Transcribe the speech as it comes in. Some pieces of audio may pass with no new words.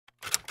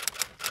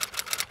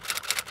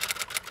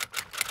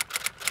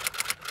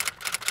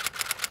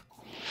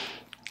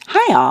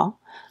y'all.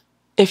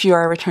 If you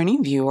are a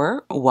returning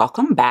viewer,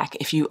 welcome back.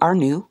 If you are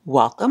new,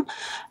 welcome.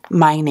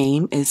 My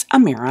name is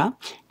Amira,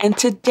 and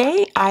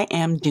today I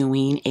am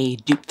doing a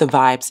Dupe the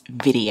Vibes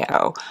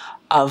video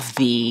of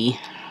the,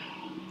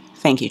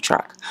 thank you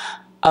truck,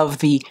 of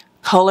the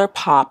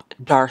Colourpop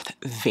Darth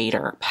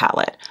Vader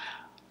palette.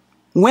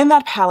 When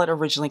that palette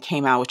originally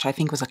came out, which I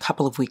think was a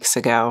couple of weeks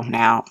ago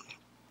now,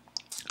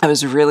 I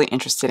was really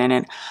interested in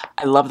it.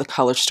 I love the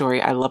color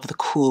story. I love the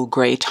cool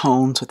gray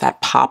tones with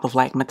that pop of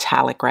like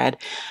metallic red.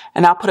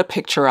 And I'll put a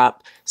picture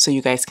up so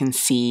you guys can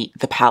see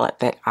the palette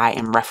that I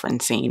am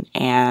referencing.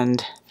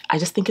 And I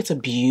just think it's a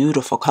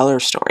beautiful color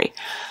story.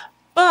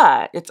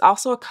 But it's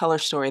also a color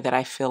story that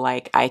I feel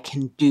like I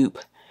can dupe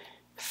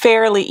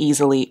fairly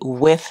easily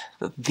with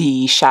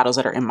the shadows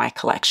that are in my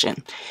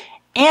collection.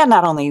 And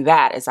not only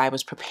that, as I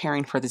was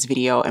preparing for this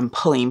video and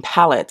pulling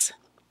palettes,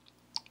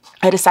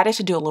 I decided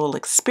to do a little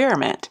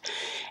experiment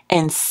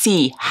and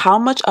see how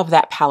much of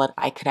that palette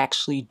I could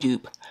actually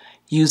dupe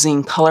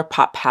using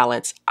Colourpop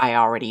palettes I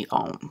already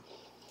own.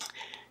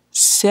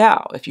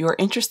 So if you are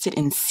interested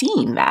in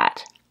seeing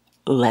that,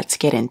 let's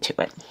get into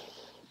it.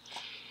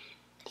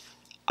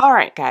 All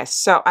right, guys,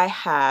 so I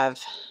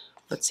have,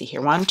 let's see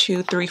here, 1,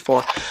 2, 3,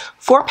 4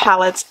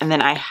 palettes, and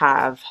then I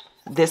have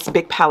this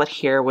big palette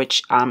here,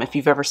 which if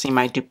you've ever seen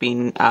my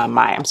duping,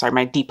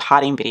 my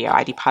depotting video,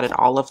 I depotted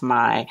all of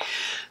my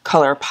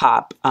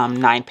Colourpop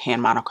 9-pan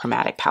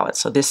monochromatic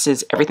palettes. So this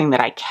is everything that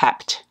I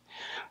kept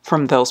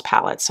from those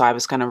palettes. So I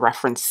was going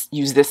to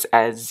use this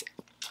as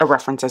a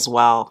reference as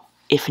well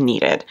if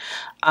needed.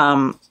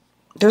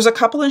 There's a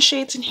couple of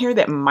shades in here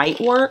that might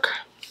work,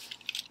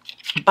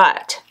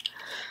 but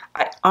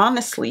I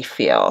honestly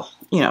feel,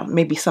 you know,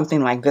 maybe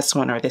something like this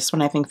one or this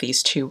one. I think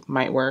these two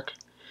might work.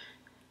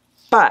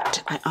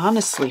 But I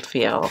honestly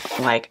feel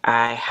like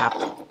I have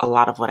a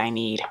lot of what I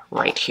need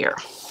right here.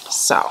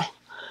 So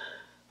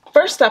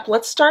first up,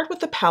 let's start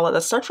with the palette.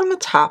 Let's start from the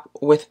top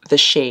with the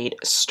shade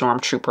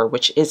Stormtrooper,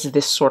 which is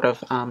this sort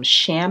of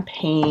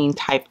champagne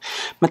type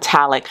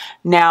metallic.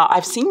 Now,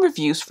 I've seen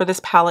reviews for this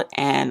palette,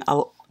 and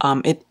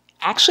it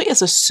actually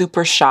is a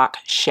super shock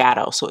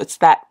shadow. So it's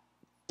that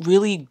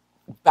really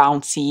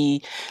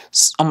bouncy,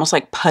 almost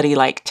like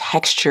putty-like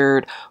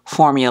textured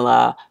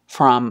formula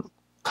from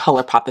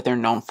Colourpop that they're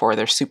known for,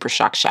 their super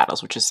shock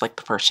shadows, which is like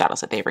the first shadows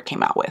that they ever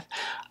came out with.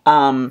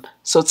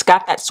 So it's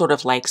got that sort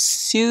of like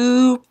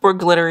super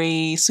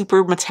glittery,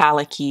 super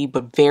metallic-y,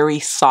 but very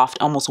soft,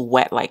 almost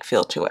wet-like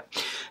feel to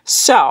it.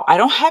 So I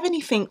don't have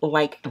anything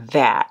like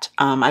that.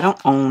 I don't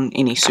own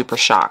any super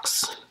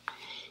shocks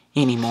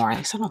anymore. At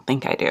least I don't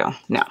think I do.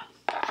 No.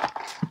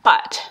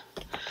 But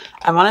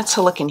I wanted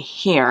to look in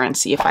here and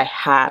see if I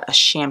had a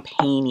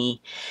champagne-y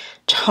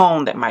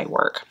tone that might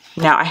work.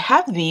 Now I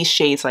have these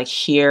shades like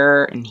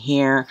here and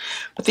here,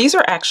 but these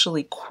are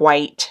actually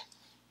quite,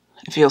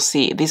 if you'll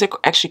see, these are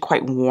actually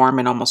quite warm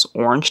and almost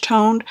orange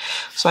toned.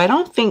 So I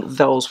don't think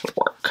those would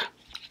work,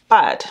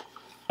 but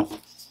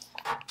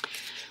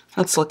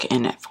let's look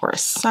in it for a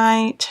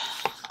sight.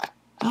 I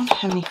don't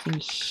have anything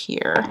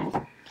here.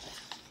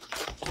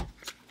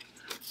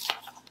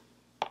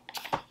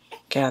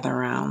 Gather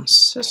Round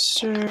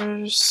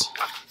Sisters.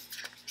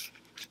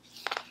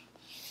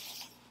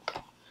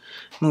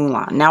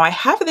 Mulan. Now I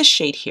have this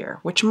shade here,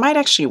 which might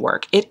actually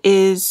work. It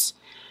is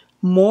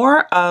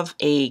more of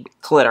a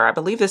glitter. I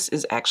believe this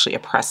is actually a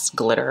pressed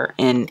glitter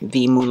in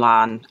the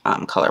Mulan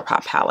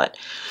Colourpop palette.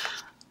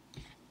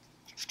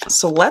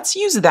 So let's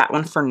use that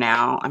one for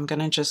now. I'm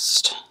gonna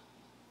just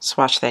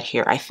swatch that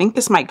here. I think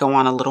this might go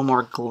on a little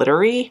more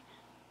glittery,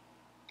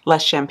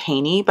 less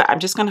champagne-y, but I'm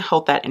just gonna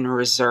hold that in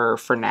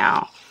reserve for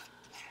now.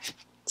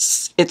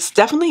 It's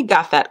definitely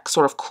got that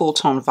sort of cool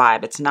tone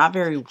vibe. It's not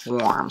very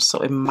warm, so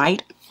it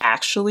might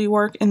actually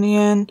work in the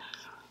end,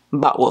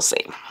 but we'll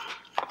see.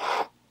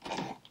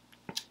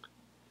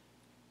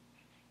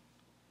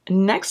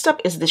 Next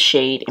up is the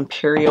shade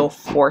Imperial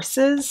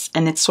Forces,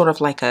 and it's sort of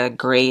like a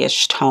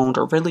grayish toned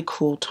or really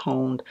cool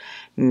toned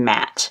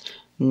matte.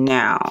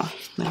 Now,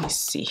 let me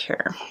see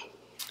here.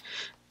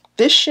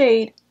 This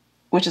shade,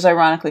 which is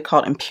ironically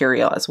called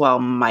Imperial as well,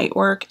 might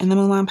work in the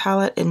Mulan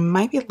palette. It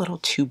might be a little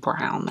too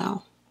brown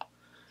though.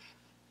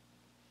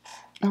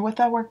 Or would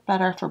that work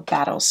better for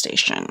Battle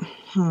Station?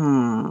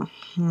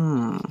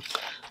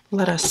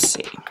 Let us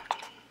see.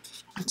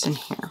 What's in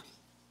here?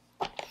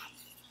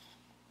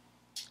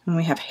 And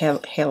we have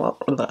Hello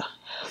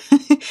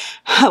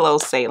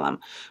Salem,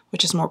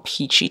 which is more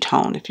peachy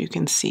toned, if you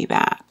can see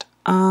that.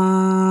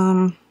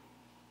 I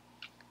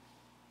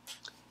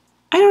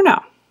don't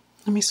know.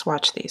 Let me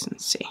swatch these and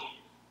see.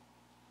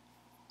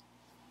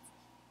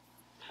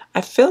 I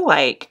feel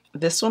like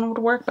this one would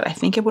work, but I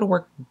think it would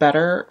work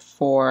better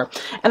for,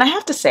 and I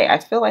have to say, I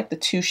feel like the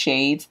two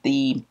shades,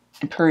 the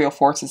Imperial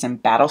Forces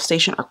and Battle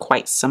Station, are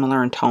quite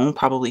similar in tone,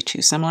 probably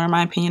too similar in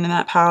my opinion in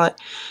that palette.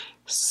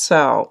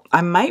 So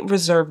I might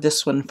reserve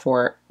this one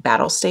for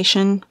Battle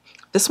Station.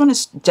 This one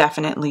is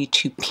definitely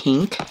too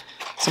pink,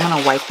 so I'm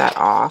gonna wipe that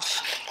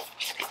off.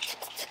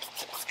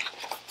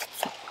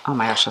 Oh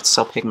my gosh, that's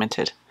so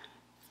pigmented.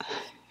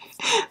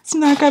 It's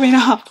not coming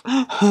off.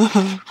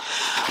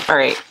 All All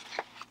right.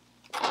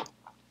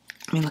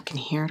 Let me look in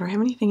here. Do I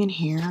have anything in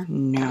here?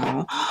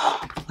 No.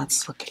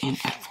 Let's look in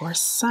at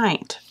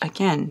Foresight.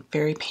 Again,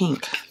 very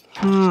pink.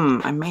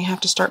 I may have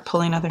to start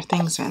pulling other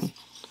things in.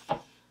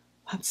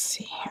 Let's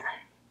see here.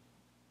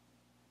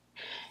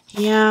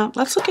 Yeah,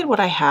 let's look at what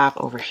I have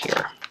over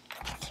here.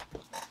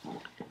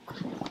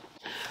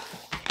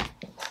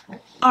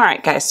 All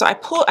right, guys, so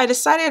I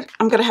decided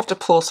I'm gonna have to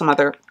pull some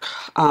other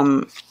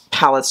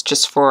palettes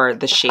just for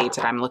the shades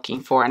that I'm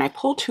looking for. And I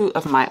pulled two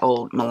of my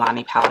old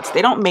Milani palettes.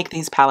 They don't make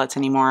these palettes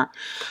anymore,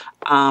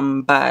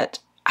 but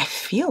I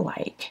feel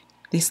like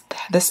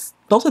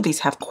both of these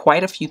have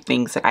quite a few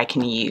things that I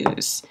can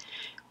use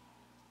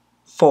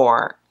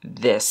for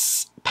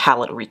this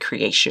palette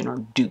recreation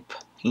or dupe,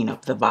 you know,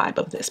 the vibe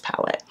of this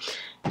palette.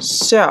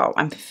 So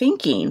I'm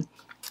thinking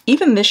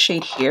even this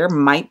shade here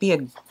might be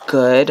a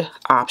good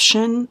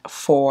option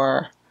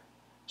for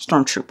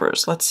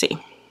Stormtroopers. Let's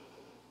see.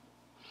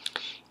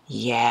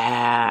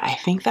 Yeah, I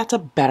think that's a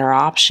better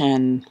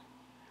option.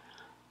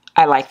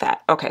 I like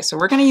that. Okay, so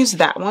we're going to use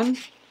that one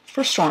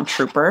for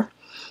Stormtrooper.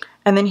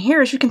 And then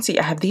here, as you can see,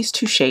 I have these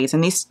two shades,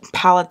 and these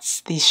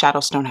palettes, these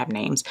shadows don't have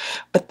names,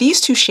 but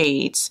these two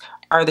shades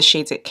are the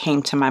shades that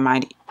came to my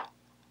mind.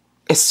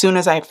 As soon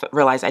as I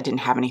realized I didn't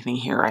have anything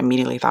here, I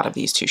immediately thought of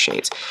these two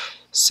shades.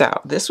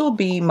 So this will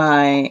be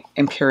my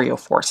Imperial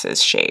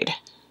Forces shade.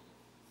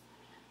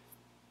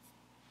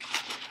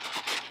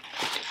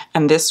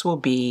 And this will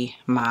be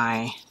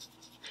my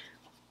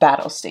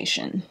Battle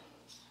Station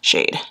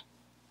shade.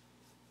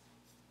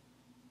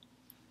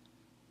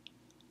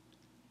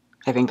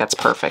 I think that's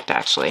perfect,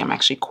 actually. I'm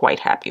actually quite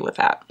happy with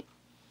that.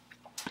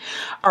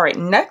 All right,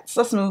 next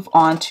let's move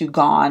on to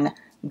Gone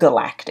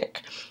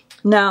Galactic.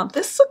 Now,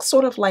 this looks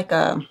sort of like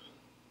a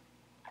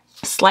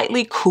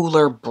slightly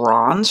cooler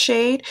bronze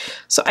shade.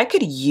 So I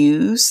could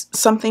use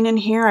something in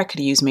here. I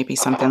could use maybe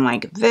something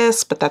like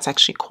this, but that's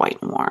actually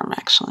quite warm,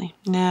 actually.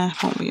 Nah, I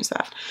won't use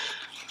that.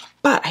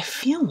 But I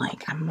feel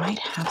like I might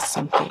have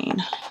something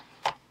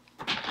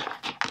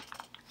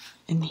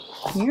in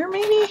here,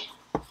 maybe?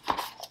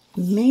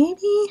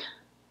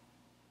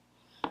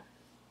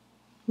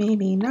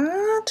 Maybe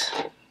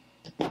not.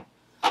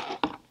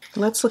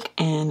 Let's look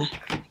in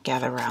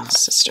Gather Round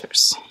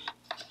Sisters.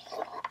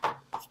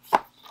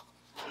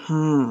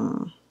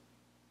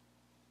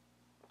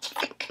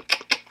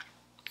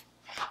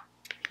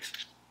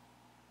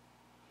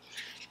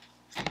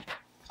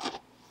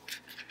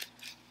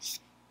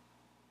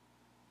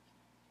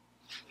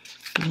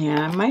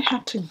 Yeah, I might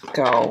have to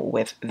go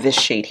with this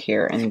shade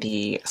here in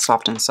the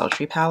Soft and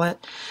Sultry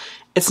palette.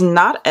 It's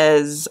not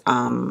as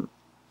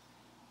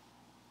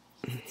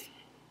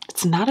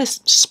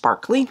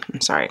sparkly.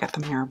 I'm sorry, I got the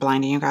mirror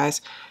blinding you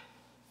guys.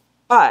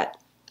 But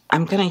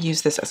I'm gonna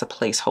use this as a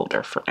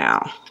placeholder for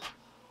now.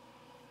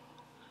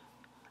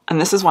 And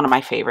this is one of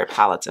my favorite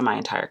palettes in my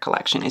entire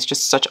collection. It's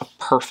just such a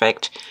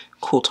perfect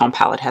cool tone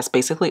palette. It has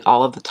basically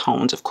all of the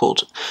tones of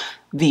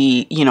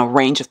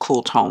range of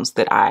cool tones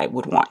that I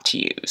would want to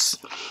use.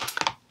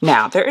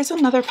 Now, there is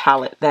another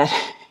palette that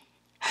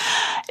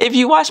if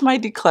you watch my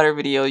declutter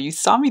video, you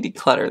saw me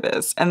declutter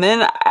this. And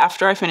then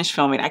after I finished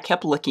filming, I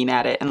kept looking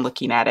at it,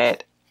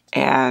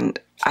 and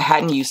I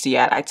hadn't used it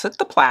yet. I took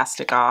the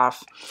plastic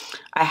off.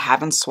 I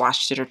haven't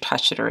swatched it or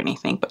touched it or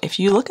anything. But if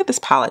you look at this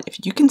palette,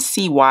 if you can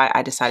see why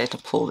I decided to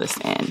pull this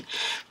in,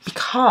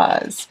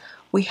 because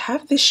we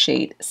have this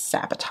shade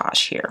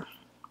Sabotage here,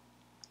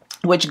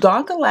 which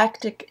Gone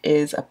Galactic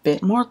is a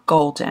bit more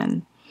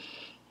golden.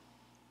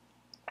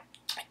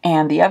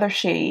 And the other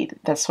shade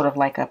that's sort of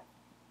like a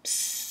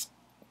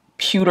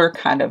pewter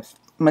kind of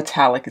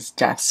metallic is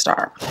Death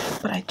Star.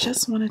 But I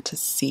just wanted to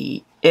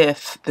see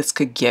if this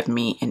could give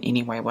me in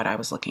any way what I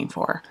was looking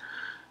for.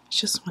 I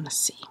just want to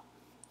see.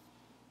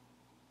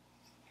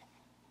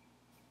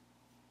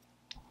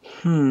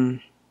 I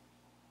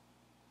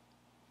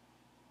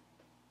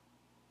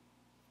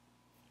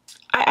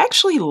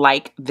actually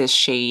like this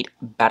shade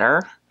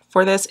better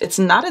for this. It's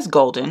not as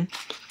golden.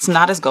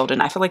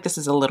 I feel like this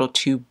is a little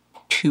too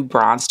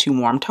bronze, too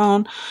warm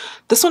tone.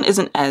 This one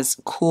isn't as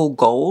cool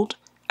gold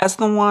as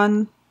the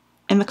one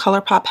in the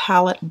Colourpop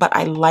palette, but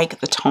I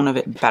like the tone of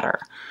it better.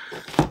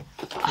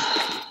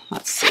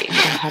 Let's see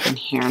what I have in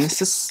here. And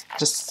this is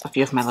just a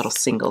few of my little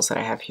singles that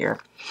I have here.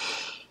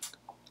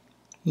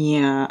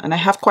 Yeah, and I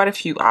have quite a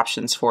few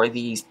options for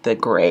the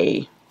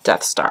gray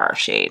Death Star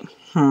shade.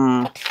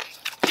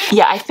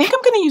 Yeah, I think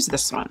I'm going to use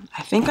this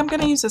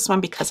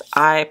one. Because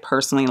I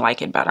personally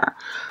like it better.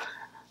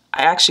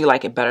 I actually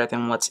like it better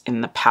than what's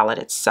in the palette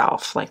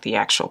itself, like the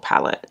actual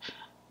palette.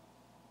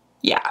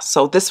 Yeah,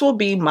 so this will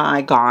be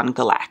my Gone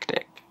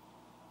Galactic.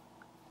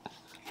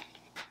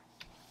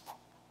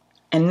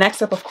 And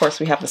next up, of course,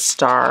 we have the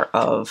star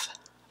of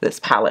this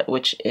palette,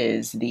 which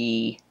is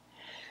the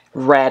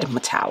red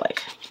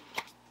metallic.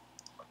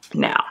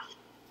 Now,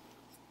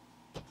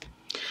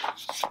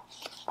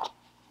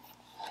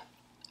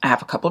 I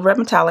have a couple of red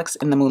metallics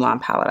in the Mulan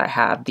palette. I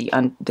have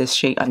this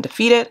shade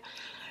Undefeated,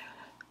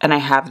 and I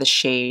have the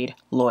shade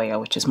Loya,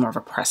 which is more of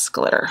a pressed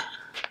glitter.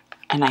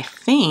 And I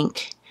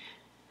think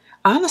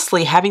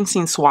Honestly, having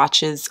seen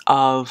swatches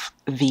of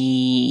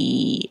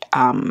the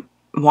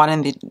one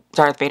in the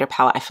Darth Vader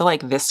palette, I feel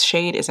like this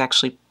shade is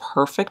actually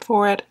perfect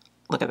for it.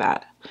 Look at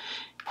that.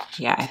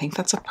 Yeah, I think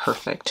that's a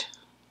perfect.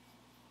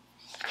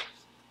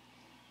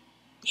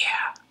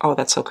 Yeah. Oh,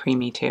 that's so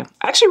creamy too.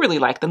 I actually really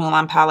like the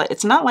Mulan palette.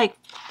 It's not like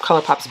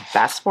Colourpop's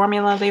best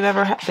formula they've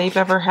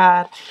ever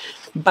had,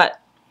 but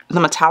the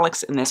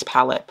metallics in this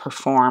palette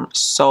perform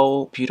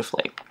so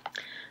beautifully.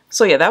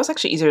 So yeah, that was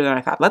actually easier than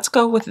I thought. Let's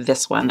go with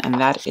this one, and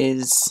that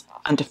is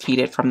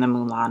Undefeated from the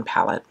Mulan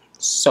palette.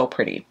 So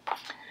pretty.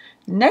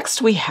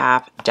 Next we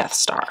have Death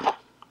Star.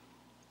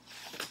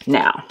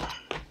 Now,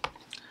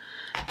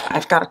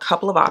 I've got a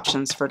couple of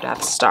options for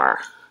Death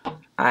Star.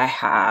 I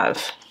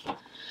have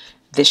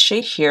this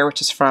shade here, which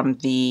is from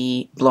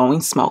the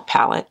Blowing Smoke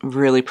palette.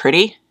 Really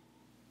pretty.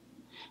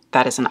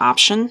 That is an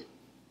option.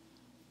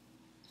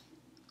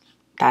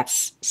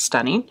 That's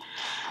stunning.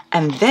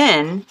 And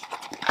then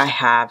I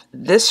have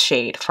this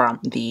shade from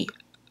the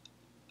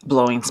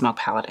Blowing Smoke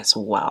palette as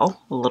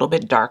well. A little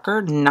bit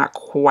darker, not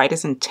quite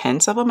as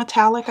intense of a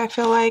metallic, I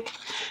feel like.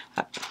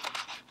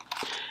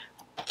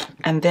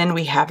 And then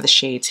we have the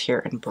shades here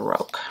in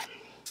Baroque.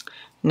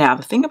 Now,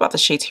 the thing about the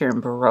shades here in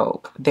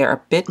Baroque, they're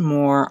a bit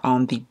more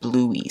on the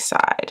bluey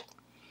side.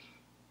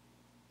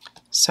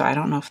 So I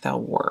don't know if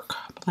they'll work,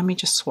 but let me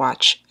just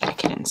swatch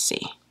etiquette and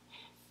see.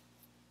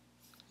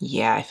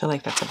 Yeah, I feel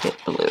like that's a bit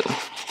blue.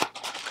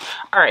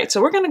 All right,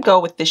 so we're gonna go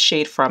with this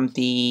shade from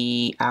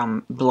the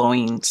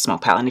Blowing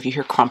Smoke palette. And if you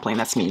hear crumpling,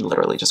 that's me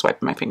literally just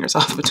wiping my fingers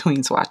off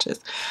between swatches.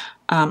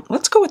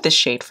 Let's go with this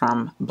shade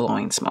from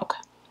Blowing Smoke.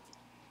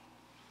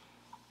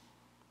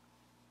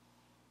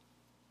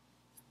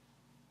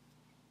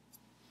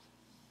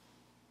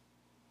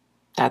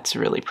 That's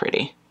really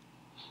pretty.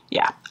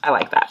 Yeah, I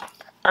like that.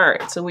 All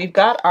right, so we've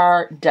got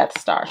our Death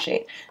Star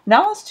shade.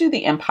 Now let's do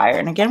the Empire.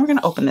 And again, we're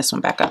gonna open this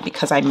one back up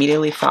because I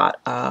immediately thought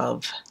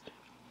of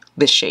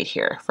this shade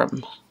here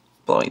from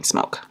Blowing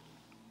Smoke.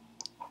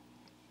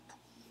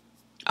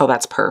 Oh,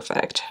 that's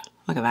perfect.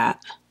 Look at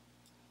that.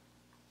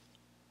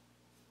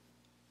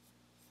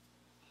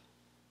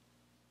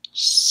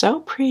 So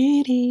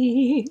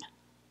pretty.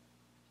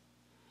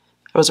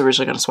 I was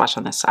originally gonna swatch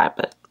on this side,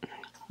 but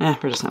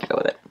we're just gonna go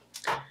with it.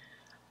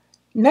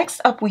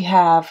 Next up, we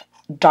have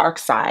Dark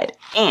Side,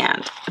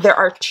 and there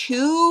are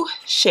two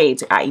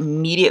shades I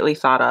immediately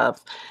thought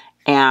of,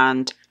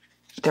 and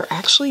they're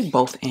actually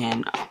both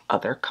in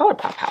other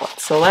Colourpop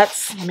palettes. So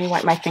let me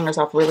wipe my fingers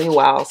off really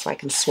well so I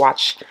can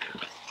swatch,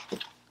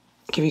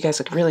 give you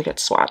guys a really good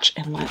swatch.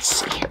 And let's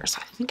see here.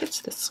 So I think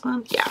it's this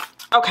one. Yeah.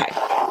 Okay.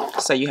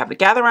 So you have the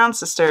Gather Round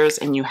Sisters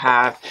and you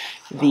have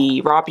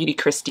the Raw Beauty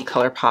Christie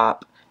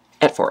Colourpop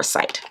at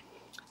Foresight.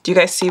 Do you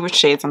guys see which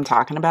shades I'm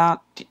talking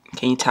about?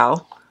 Can you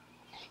tell?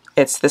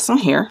 It's this one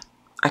here.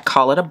 I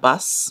call it a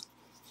bus.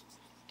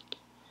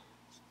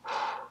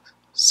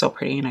 So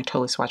pretty, and I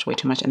totally swatched way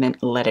too much. And then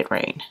Let It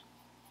Rain.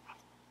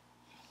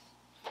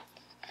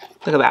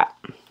 Look at that.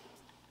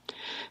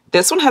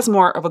 This one has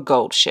more of a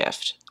gold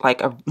shift, like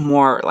a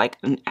more like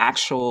an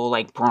actual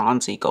like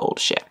bronzy gold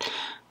shift.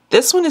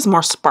 This one is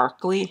more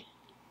sparkly.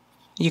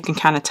 You can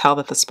kind of tell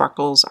that the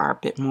sparkles are a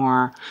bit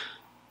more,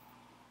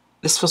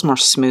 this was more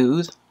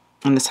smooth,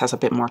 and this has a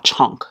bit more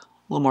chunk, a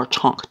little more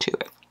chunk to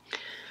it.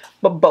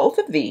 But both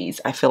of these,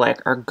 I feel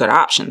like, are good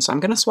options. So I'm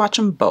going to swatch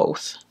them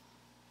both.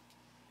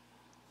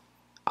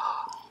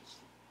 Oh.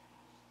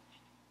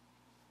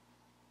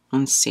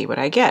 And see what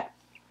I get.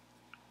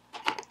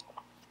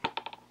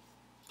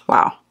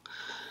 Wow.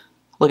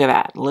 Look at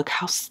that. Look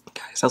how,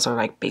 guys, those are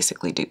like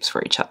basically dupes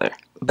for each other.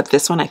 But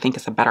this one I think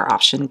is a better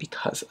option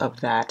because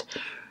of that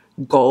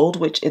gold,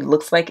 which it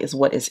looks like is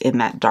what is in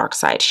that Dark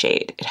Side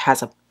shade. It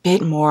has a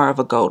bit more of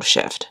a gold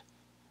shift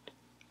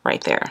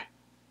right there.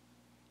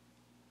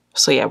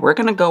 So yeah, we're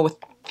gonna go with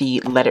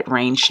the Let It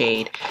Rain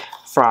shade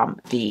from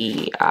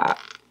the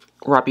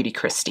Raw Beauty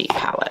Christie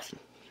palette.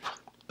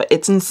 But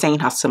it's insane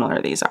how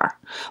similar these are.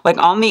 Like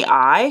on the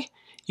eye,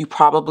 you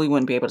probably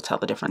wouldn't be able to tell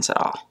the difference at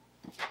all.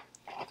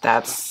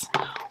 That's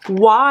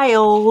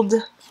wild.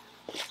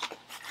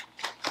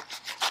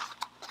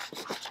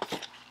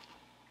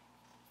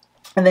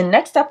 And then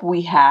next up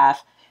we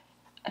have,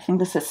 I think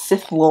this is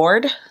Sith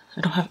Lord.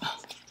 I don't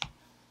have...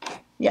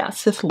 Yeah,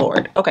 Sith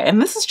Lord. Okay,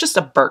 and this is just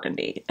a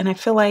burgundy. And I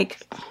feel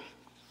like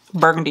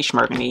burgundy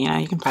schmurgundy, you know,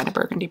 you can find a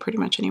burgundy pretty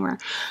much anywhere.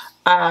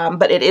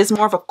 But it is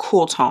more of a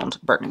cool toned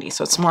burgundy.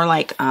 So it's more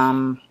like,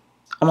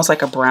 almost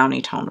like a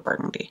brownie toned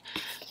burgundy.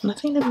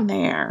 Nothing in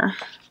there.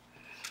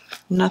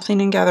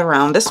 Nothing in Gather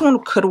Round. This one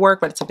could work,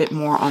 but it's a bit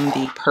more on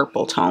the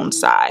purple tone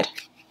side.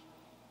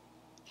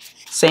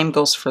 Same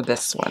goes for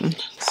this one.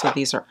 So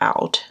these are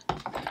out.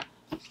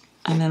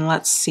 And then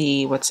let's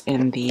see what's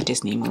in the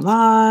Disney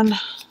Mulan.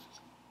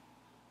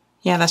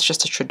 Yeah, that's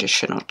just a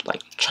traditional,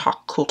 like,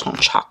 cool tone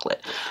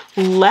chocolate.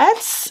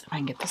 Let's, if I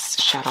can get this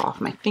shadow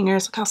off my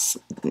fingers.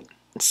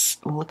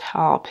 Look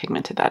how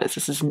pigmented that is.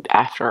 This is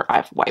after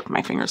I've wiped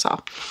my fingers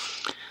off.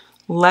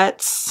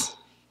 Let's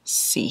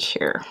see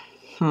here.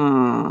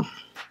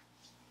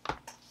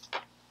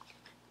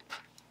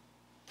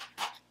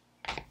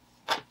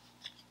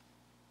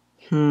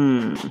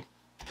 I'm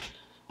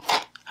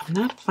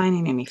not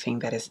finding anything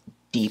that is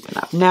deep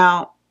enough.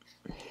 Now,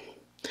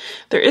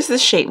 there is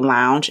this shade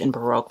Lounge in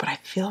Baroque, but I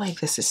feel like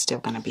this is still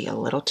going to be a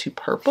little too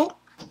purple.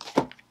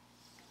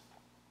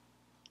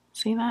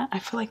 See that? I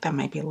feel like that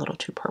might be a little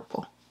too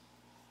purple.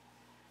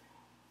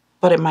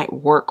 But it might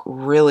work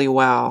really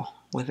well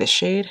with this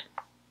shade.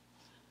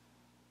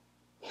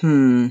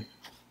 I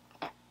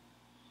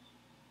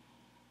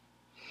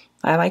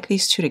like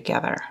these two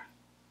together.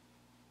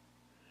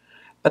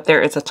 But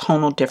there is a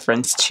tonal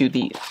difference to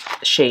the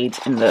shades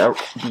in the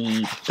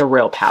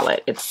real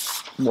palette.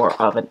 It's more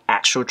of an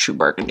actual true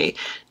burgundy.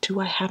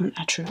 Do I have an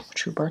actual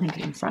true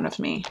burgundy in front of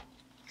me?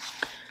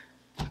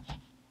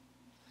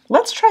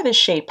 Let's try this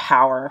shade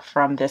Power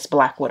from this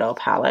Black Widow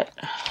palette.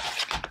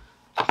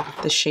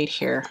 This shade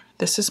here.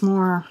 This is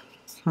more,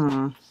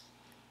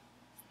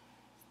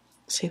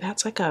 See,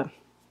 that's like a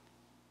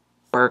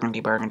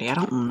burgundy. I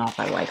don't know if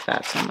I like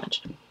that so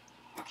much.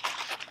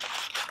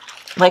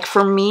 Like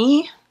for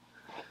me,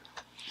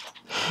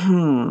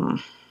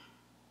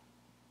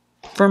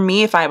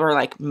 if I were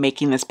like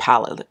making this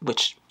palette,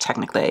 which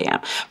technically I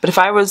am, but if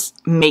I was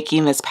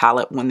making this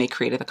palette when they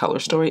created the color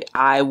story,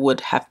 I would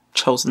have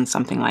chosen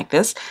something like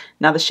this.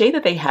 Now the shade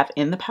that they have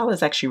in the palette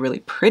is actually really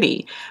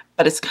pretty,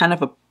 but it's kind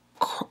of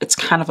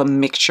a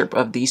mixture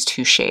of these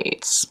two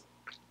shades.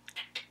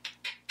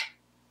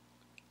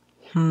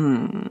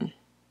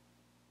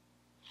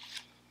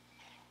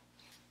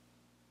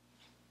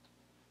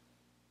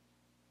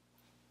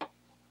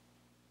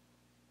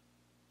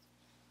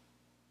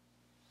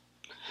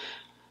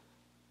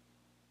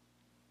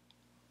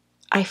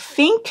 I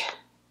think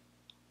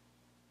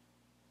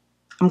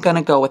I'm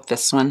gonna go with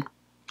this one.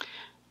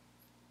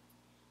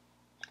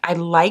 I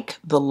like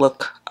the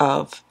look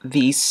of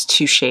these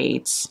two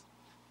shades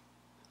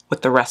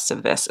with the rest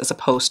of this as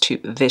opposed to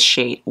this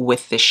shade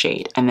with this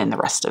shade and then the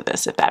rest of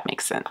this, if that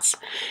makes sense.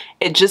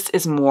 It just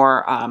is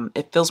more,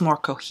 it feels more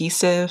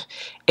cohesive.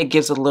 It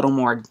gives a little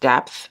more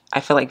depth.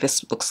 I feel like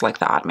this looks like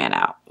the odd man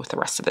out with the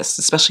rest of this,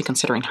 especially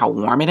considering how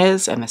warm it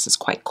is, and this is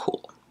quite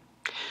cool.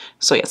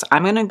 So yes,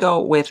 I'm gonna go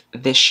with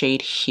this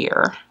shade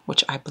here,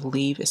 which I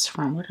believe is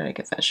from, where did I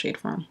get that shade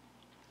from?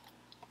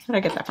 Where did I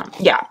get that from?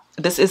 Yeah,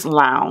 this is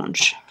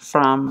Lounge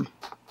from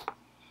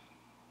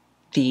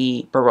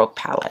the Baroque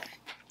palette.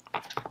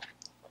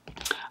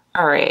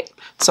 All right,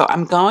 so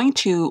I'm going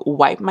to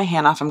wipe my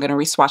hand off. I'm gonna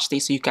re-swatch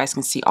these so you guys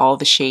can see all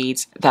the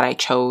shades that I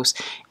chose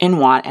in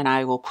one, and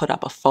I will put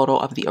up a photo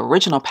of the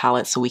original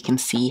palette so we can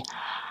see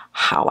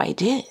how I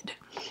did.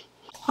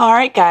 All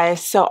right,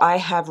 guys, so I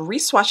have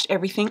re-swatched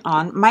everything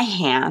on my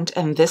hand,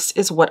 and this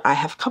is what I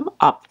have come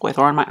up with,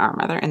 or on my arm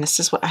rather, and this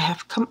is what I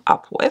have come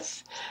up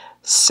with.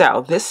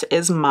 So this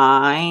is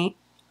my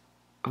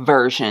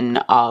version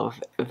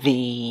of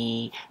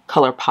the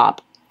Colourpop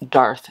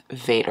Darth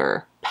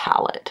Vader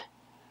palette.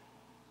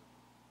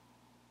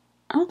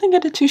 I don't think I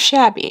did too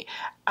shabby.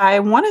 I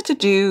wanted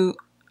to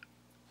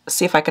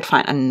see if I could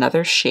find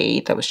another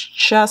shade that was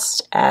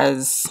just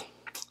as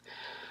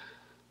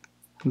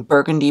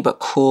burgundy but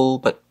cool,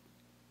 but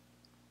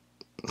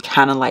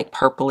kind of like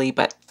purpley,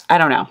 but I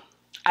don't know.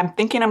 I'm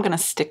thinking I'm gonna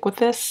stick with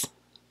this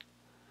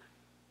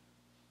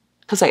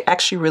because I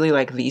actually really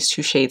like these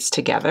two shades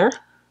together.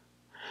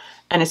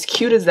 And as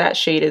cute as that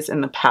shade is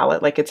in the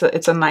palette, like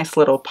it's a nice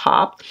little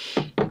pop.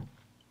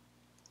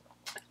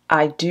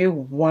 I do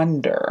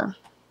wonder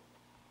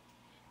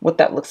what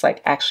that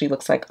actually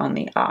looks like on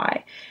the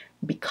eye,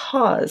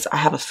 because I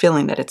have a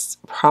feeling that it's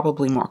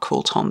probably more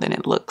cool tone than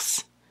it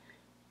looks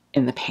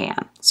in the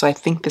pan. So I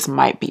think this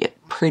might be a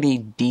pretty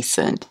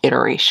decent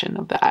iteration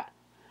of that.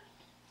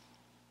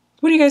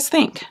 What do you guys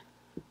think?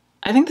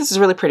 I think this is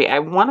really pretty. I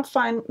want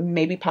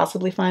to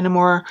possibly find a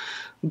more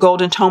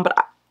golden tone,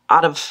 but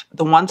out of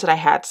the ones that I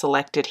had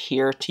selected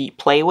here to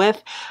play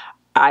with,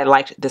 I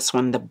liked this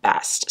one the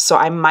best. So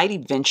I might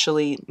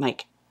eventually,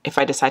 like, if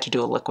I decide to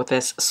do a look with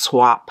this,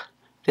 swap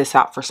this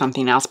out for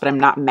something else, but I'm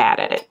not mad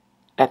at it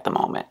at the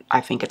moment. I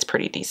think it's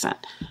pretty decent.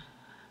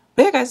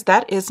 But yeah, guys,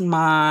 that is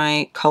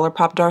my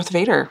Colourpop Darth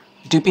Vader,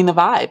 duping the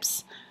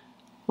vibes.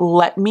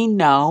 Let me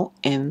know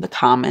in the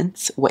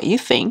comments what you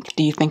think.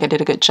 Do you think I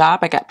did a good job?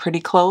 I got pretty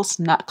close,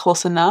 not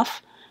close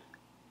enough.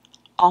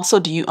 Also,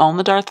 do you own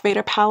the Darth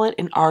Vader palette,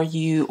 and are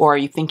you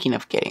thinking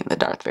of getting the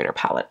Darth Vader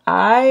palette?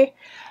 I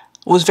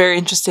was very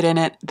interested in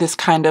it. This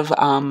kind of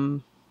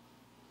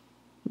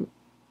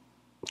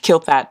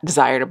killed that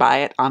desire to buy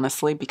it,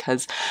 honestly,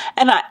 because,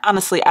 and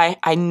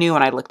I knew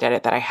when I looked at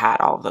it that I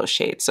had all of those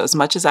shades. So as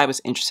much as I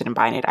was interested in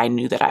buying it, I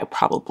knew that I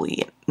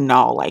probably, in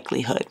all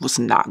likelihood, was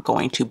not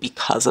going to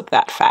because of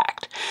that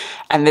fact.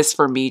 And this,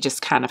 for me,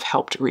 just kind of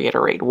helped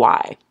reiterate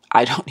why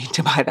I don't need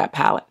to buy that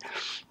palette.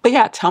 But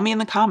yeah, tell me in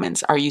the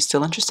comments, are you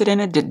still interested in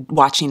it? Did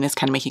watching this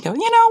kind of make you go,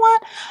 you know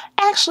what?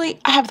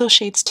 Actually, I have those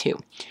shades too.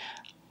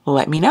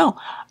 Let me know.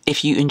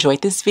 If you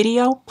enjoyed this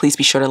video, please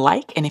be sure to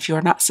like. And if you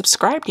are not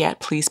subscribed yet,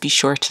 please be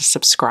sure to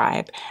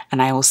subscribe.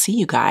 And I will see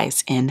you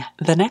guys in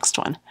the next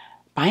one.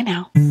 Bye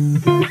now.